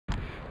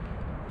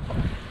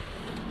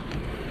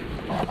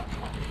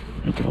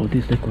all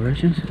these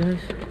decorations, guys.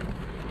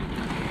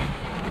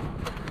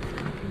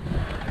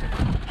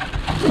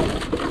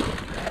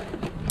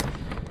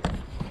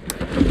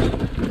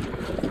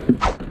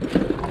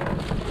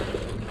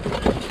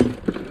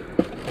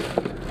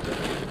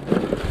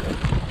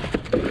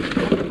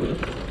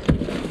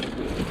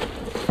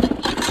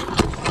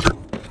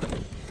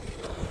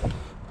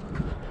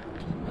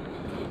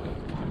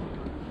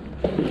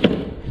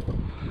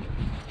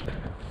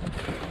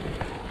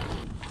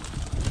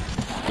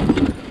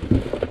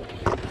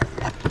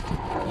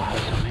 Wow,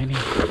 so many.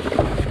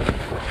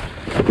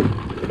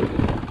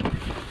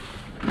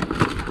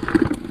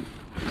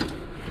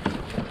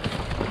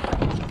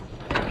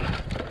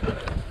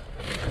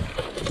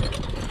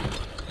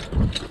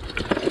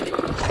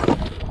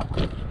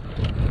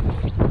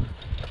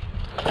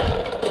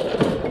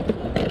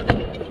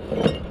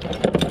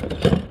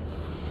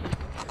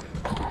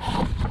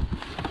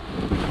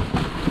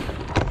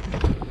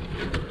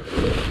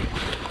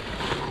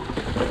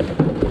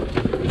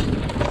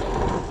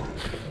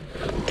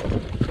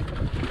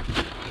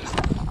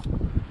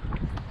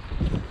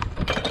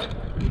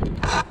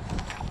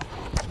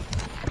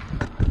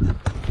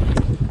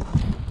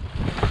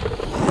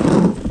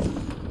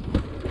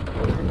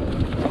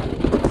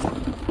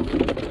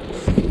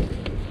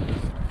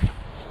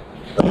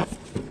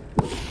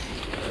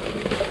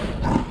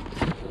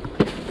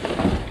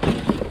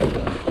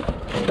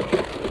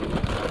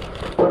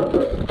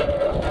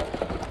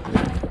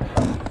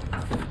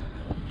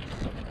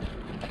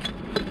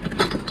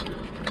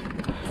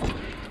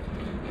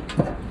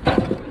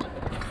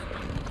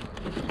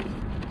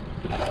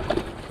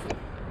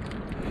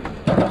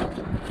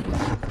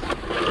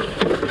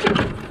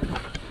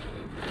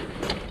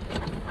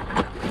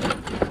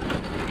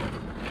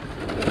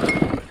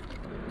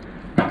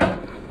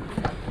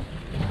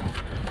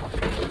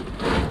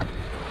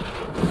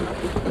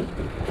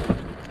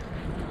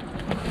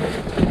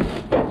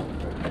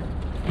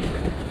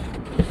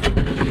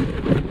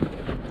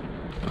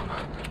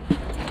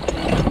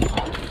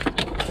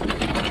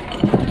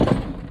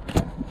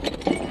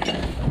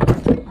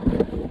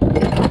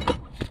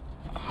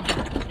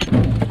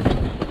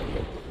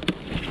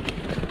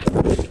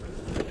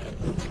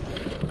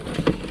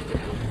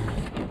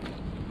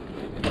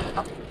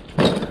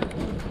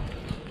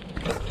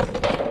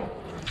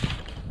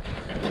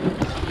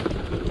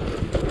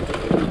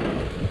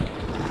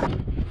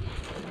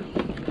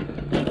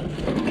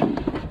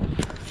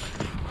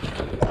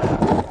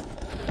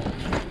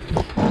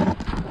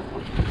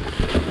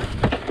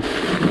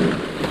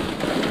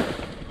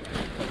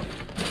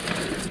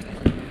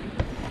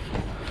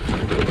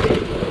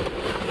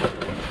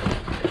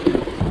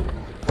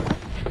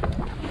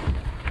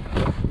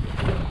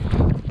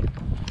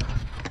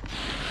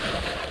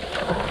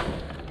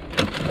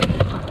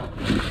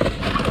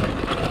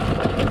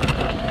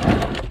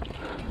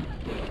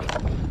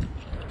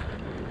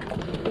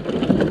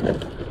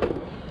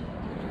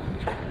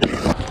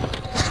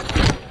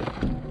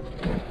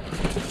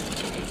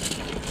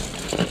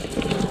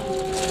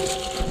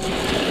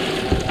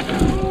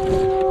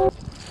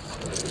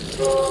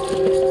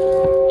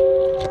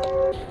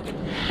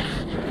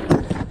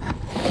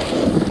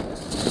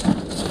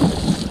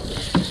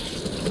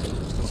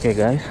 Okay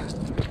guys,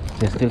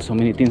 there's still so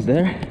many things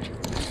there,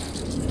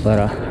 but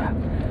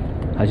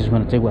I just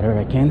want to take whatever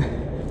I can.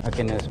 I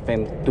cannot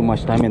spend too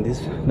much time in this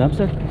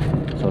dumpster,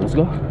 so let's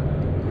go.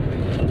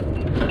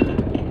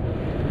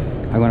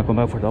 I'm gonna come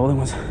back for the other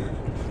ones.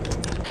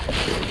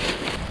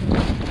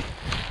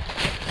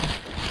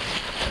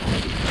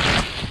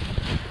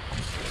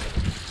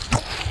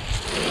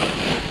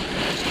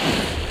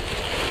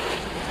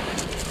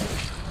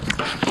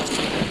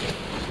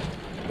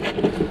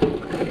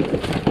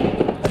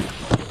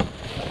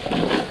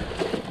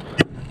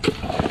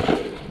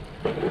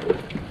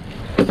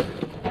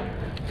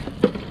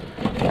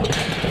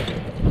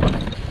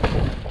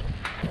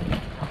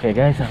 Okay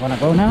guys, I wanna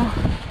go now.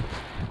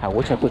 I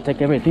wish I could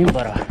take everything,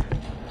 but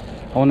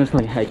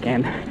honestly I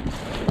can't.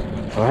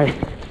 All right,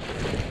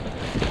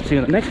 see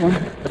you in the next one.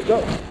 Let's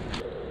go.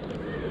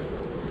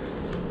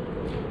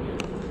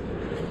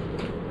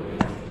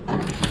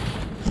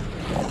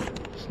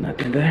 There's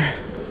nothing there.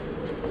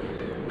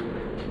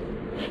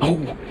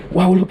 Oh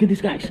wow, look at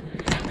these guys.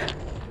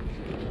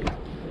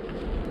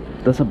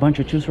 There's a bunch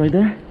of shoes right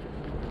there.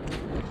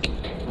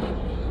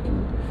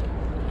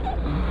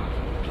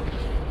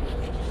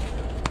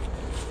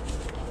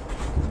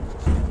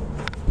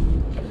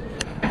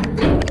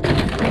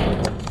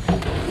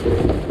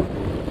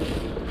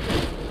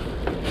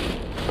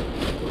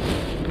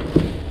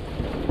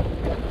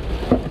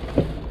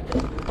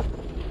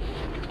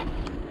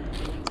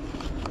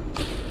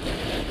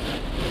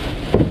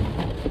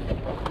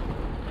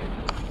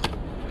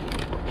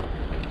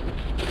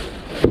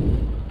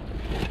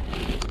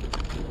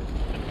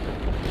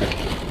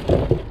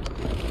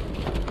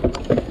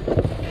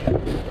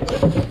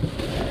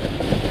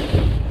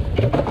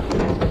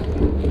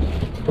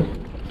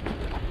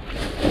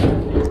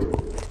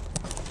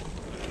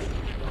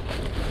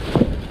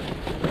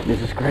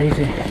 This is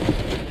crazy.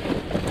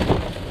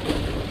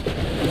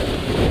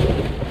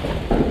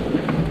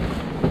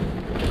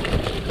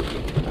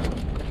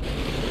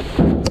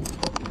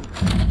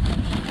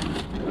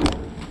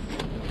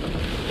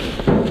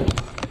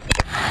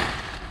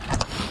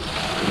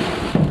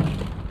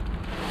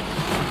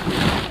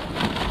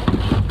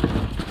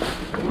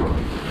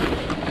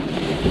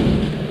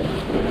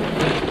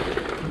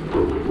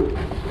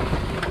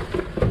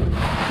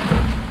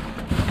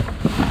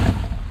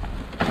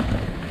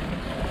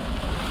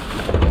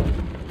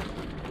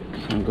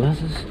 wine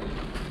glasses.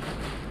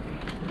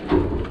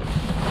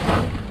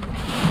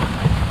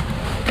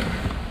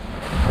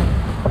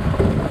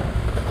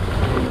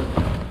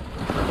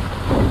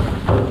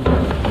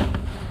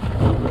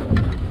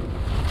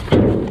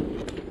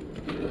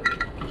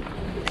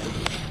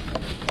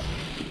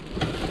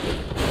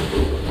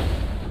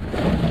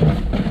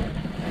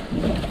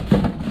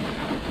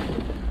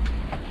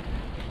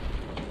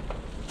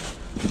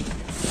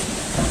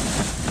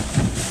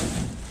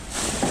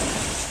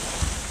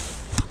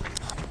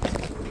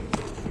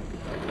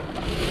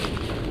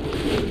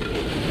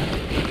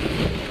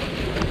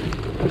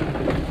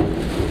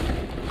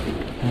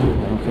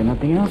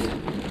 Nothing else.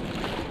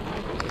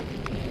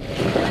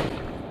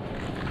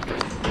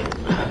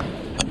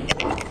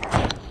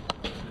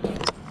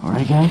 All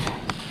right, guys,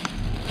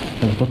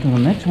 let's go to the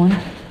next one.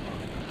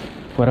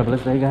 What a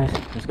blessed day, guys.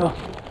 Let's go.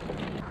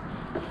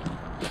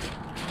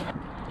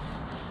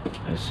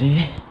 Let's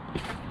see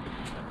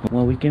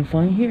what we can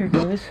find here,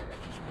 guys.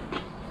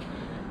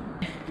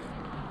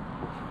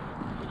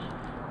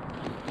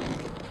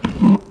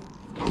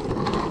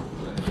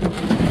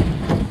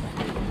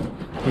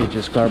 It's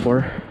just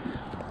cardboard.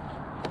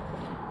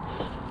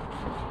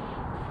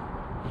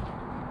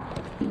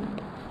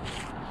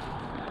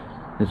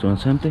 This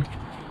one's empty.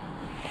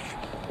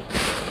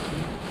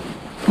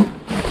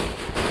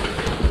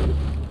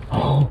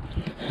 Oh,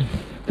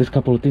 there's a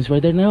couple of things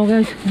right there now,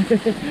 guys.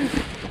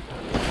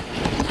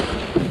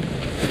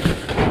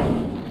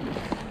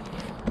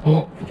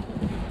 Oh,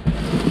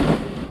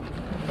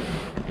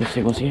 let's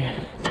see what's here.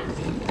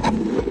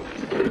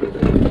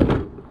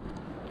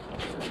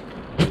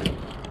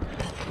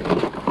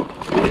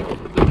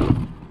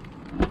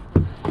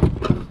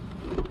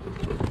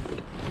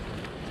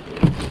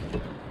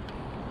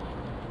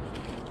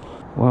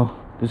 Wow,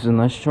 this is a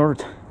nice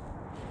short,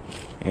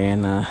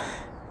 and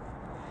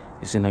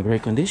it's in a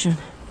great condition.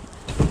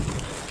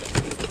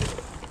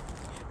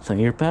 Some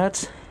ear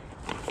pads,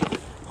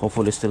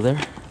 hopefully it's still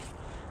there.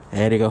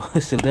 There you go,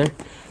 it's still there.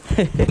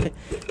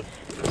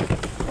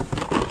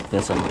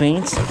 There's some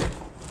paints,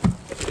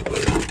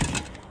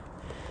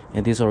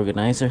 and this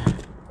organizer.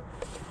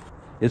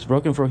 It's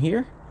broken from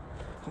here,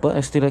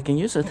 but still I can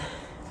use it.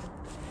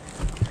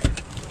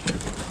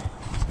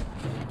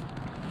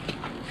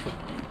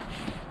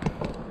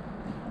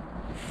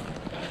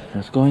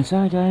 Let's go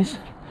inside, guys.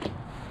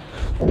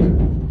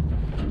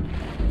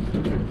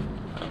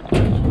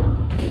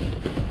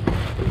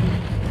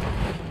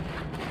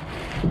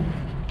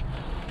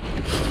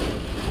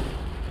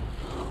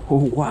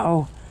 Oh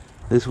wow,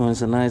 this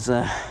one's a nice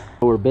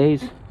lower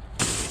base.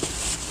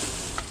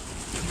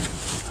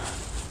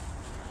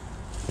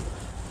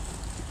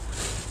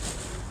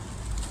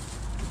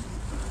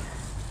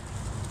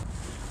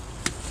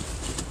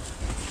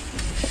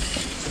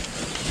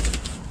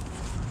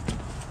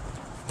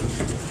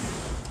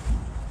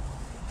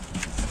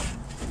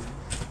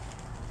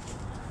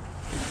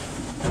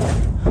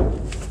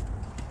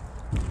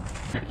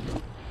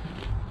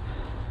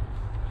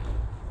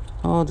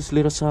 Oh, these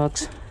little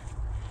socks,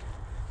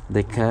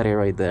 they cut it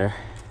right there.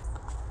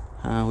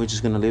 We're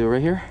just gonna leave it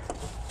right here.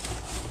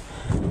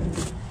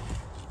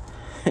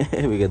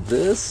 We got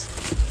this.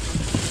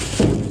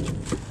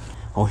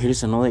 Oh,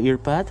 here's another ear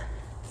pad.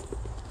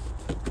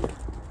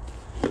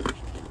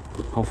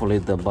 Hopefully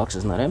the box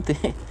is not empty.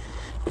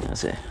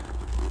 That's it.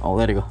 Oh,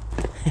 there you go.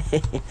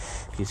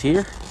 He's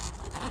here.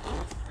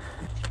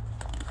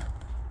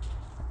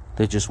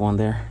 There's just one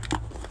there.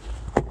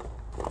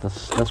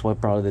 That's why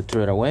probably they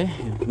threw it away,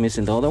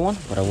 missing the other one,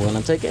 but I want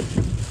to take it.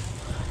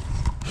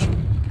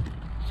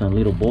 Some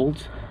little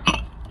bolts.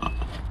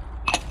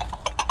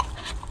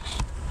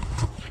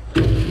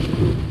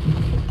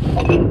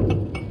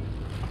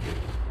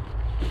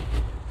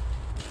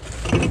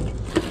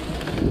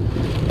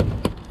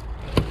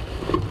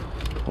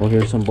 Oh,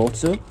 here's some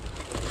bolts too.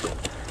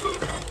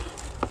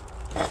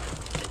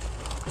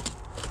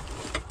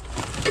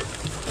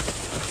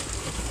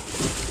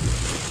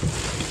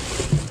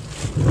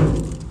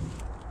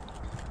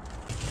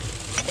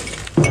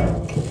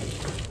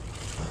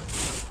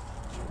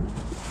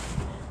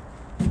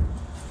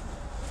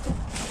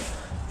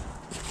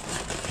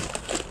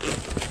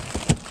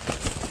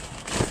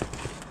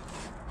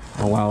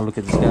 Oh wow, look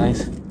at this,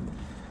 guys.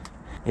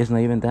 It's not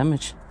even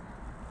damaged.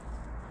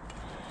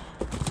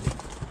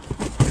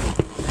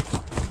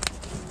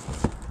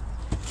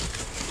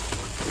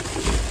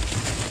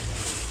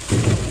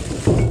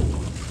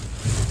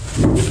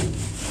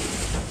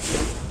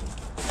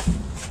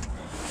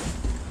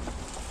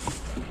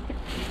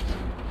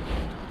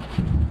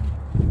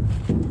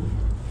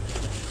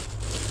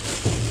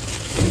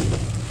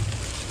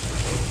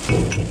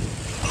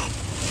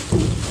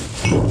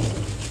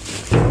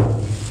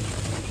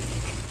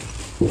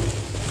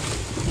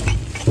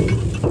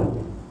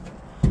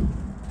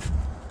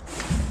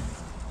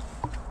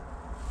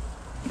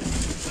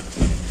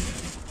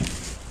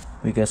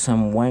 We got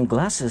some wine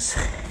glasses.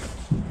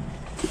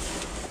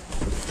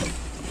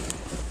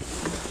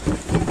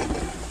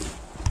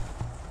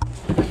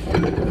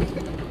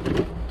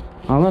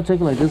 I'm gonna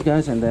take it like this,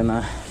 guys, and then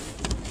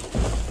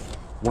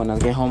When I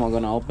get home, I'm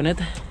gonna open it.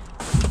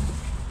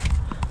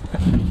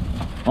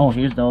 Oh,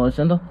 here's the other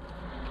sandal.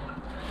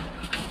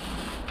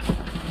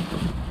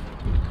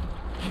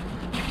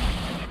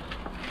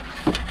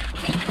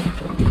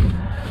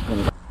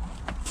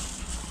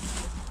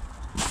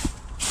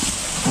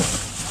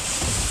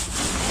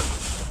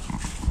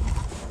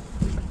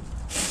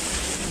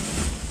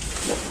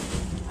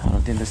 I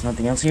don't think there's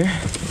nothing else here.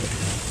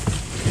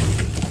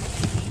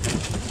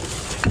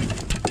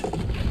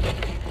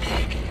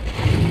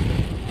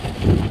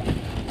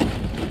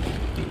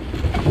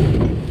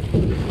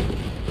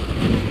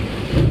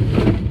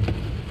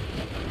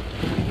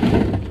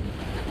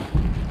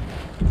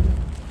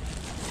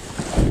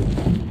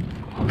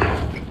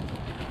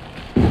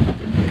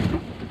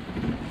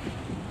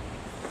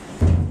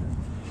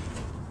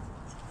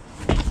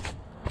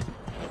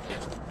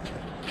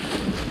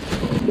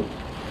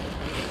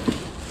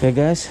 Okay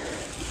guys,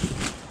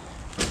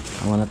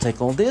 I want to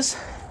take all this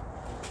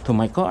to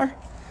my car,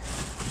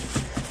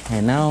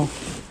 and now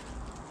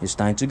it's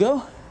time to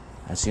go.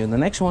 I'll see you in the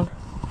next one.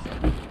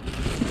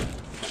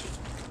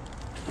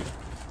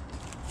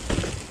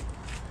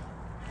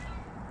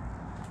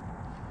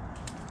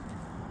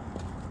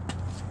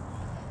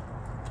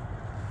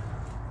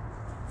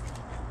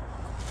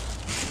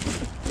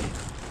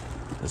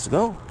 Let's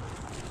go.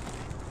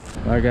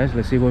 Alright guys,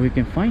 let's see what we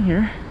can find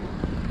here.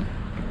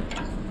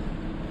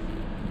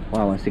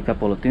 Wow, I see a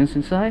couple of things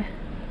inside.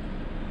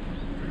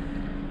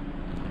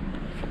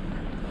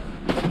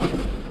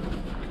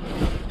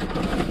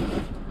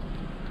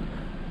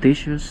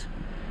 Tissues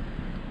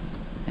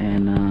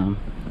and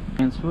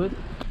canned food.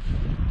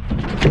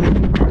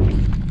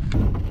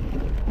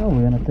 Oh,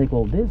 we're gonna take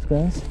all this,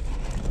 guys.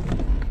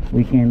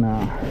 We can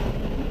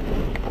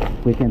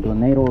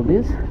donate all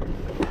this.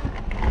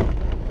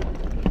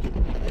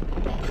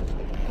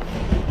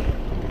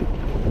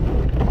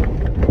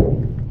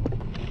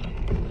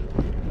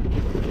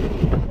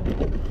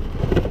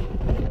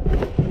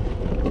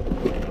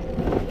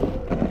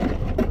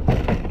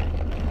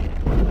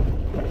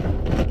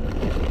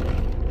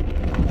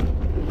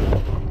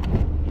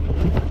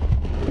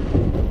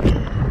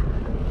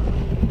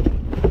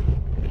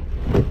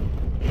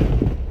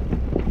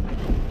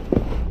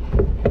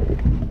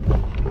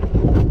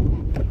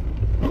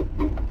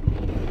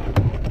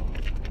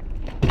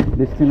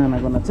 This thing I'm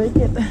not gonna take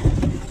it.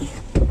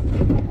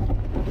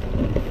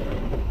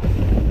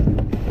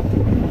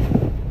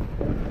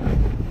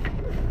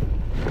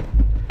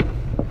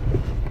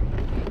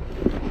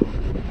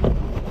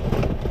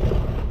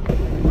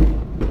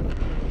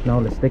 Now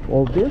let's take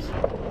all this.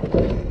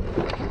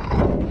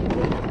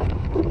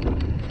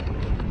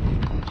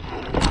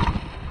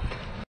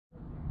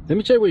 Let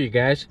me share with you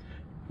guys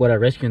what I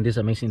rescued on this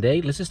amazing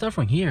day. Let's start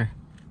from here.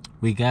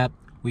 We got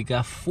 3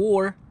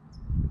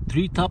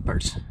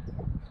 toppers.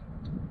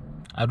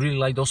 I really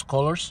like those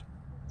colors.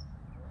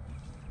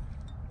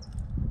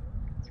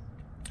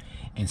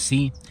 And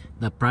see,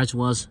 the price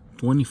was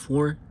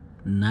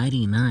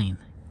 $24.99.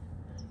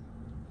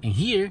 And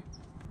here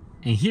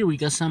we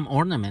got some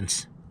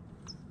ornaments.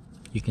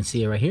 You can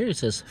see it right here. It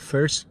says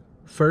first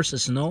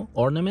snow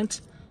ornament.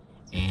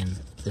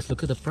 And let's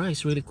look at the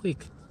price really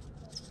quick.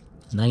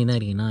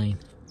 $9.99.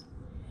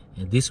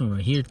 And this one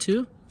right here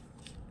too,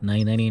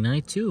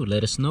 $9.99 too.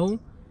 Let us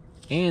know.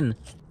 And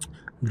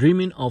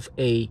dreaming of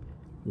a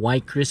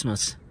white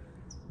Christmas.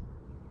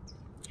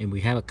 And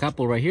we have a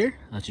couple right here,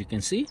 as you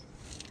can see.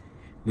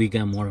 We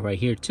got more right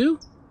here too.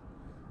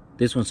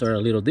 These ones are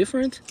a little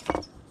different.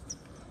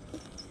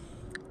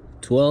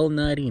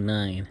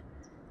 $12.99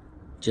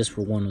 just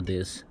for one of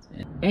this.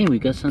 And we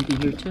got something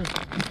here too.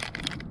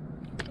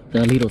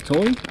 The little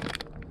toy.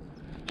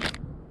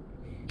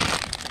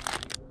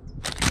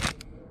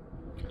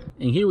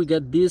 And here we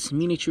got this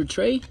miniature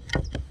tray.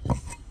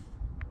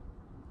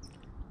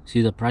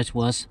 See, the price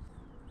was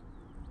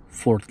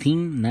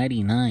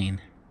 $14.99.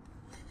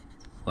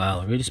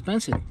 Wow, really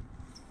expensive.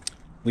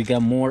 We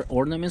got more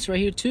ornaments right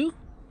here too.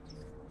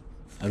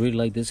 I really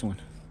like this one.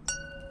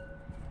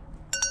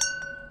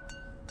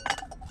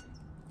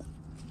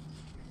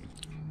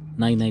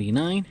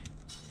 $9.99.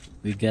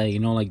 We got, you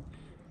know, like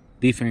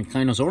different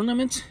kinds of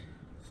ornaments.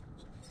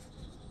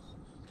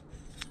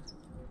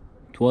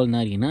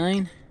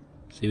 $12.99.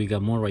 See, we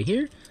got more right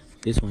here.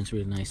 This one's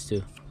really nice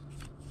too.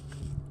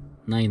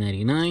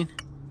 $9.99.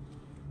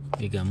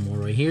 We got more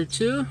right here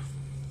too.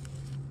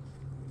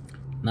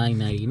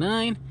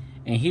 $9.99.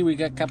 And here we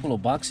got a couple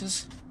of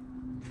boxes.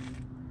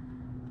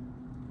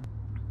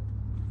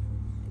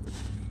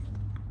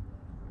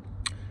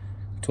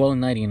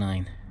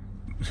 $12.99.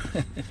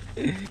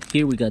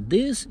 Here we got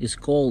this. It's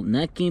called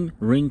Nakim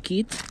Ring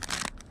Kit.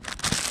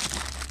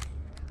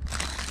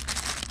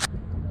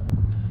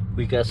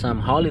 We got some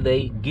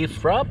holiday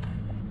gift wrap.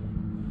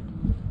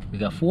 We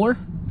got 4.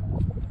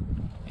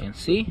 And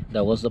see,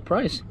 that was the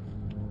price.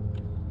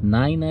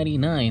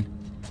 $9.99.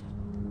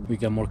 We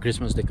got more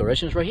Christmas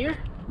decorations right here.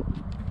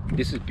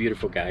 This is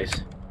beautiful, guys.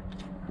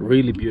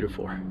 Really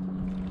beautiful.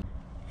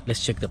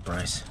 Let's check the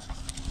price.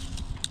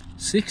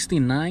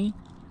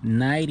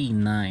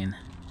 $69.99.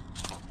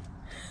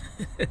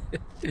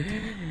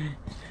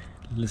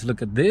 Let's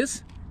look at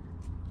this.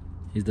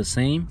 It's the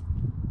same,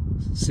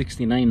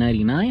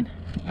 $69.99.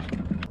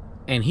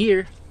 And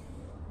here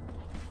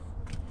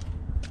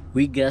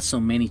we got so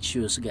many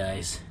shoes,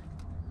 guys,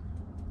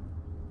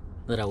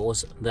 that I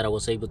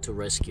was able to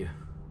rescue.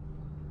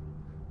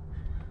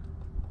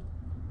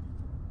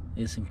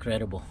 It's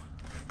incredible.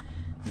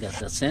 We got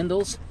the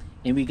sandals,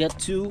 and we got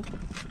 2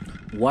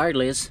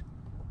 wireless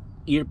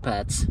ear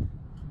pads.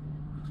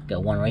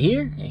 Got one right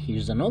here, and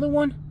here's another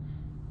one.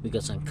 We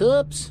got some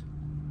cups.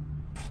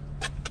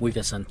 We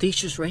got some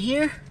tissues right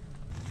here.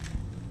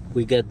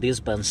 We got this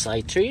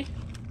bonsai tree.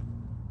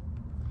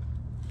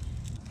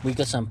 We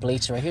got some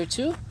plates right here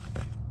too.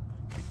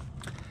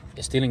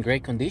 It's still in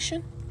great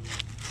condition.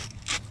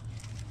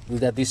 We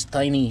got these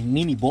tiny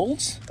mini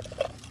bowls.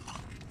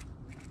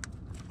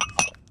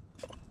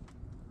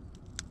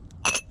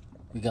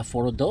 We got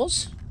 4 of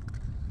those.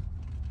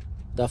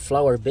 The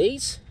flower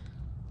vase.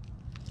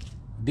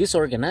 This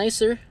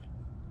organizer.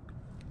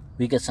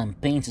 We got some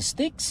paint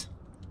sticks.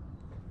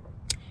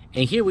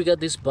 And here we got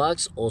this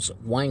box of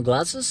wine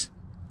glasses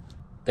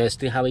that I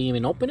still haven't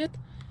even opened it.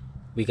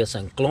 We got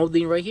some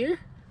clothing right here.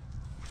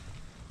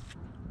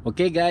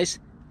 Okay guys,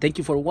 thank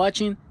you for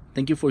watching.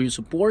 Thank you for your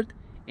support,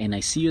 and I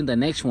see you in the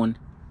next one.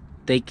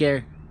 Take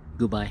care.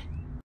 Goodbye.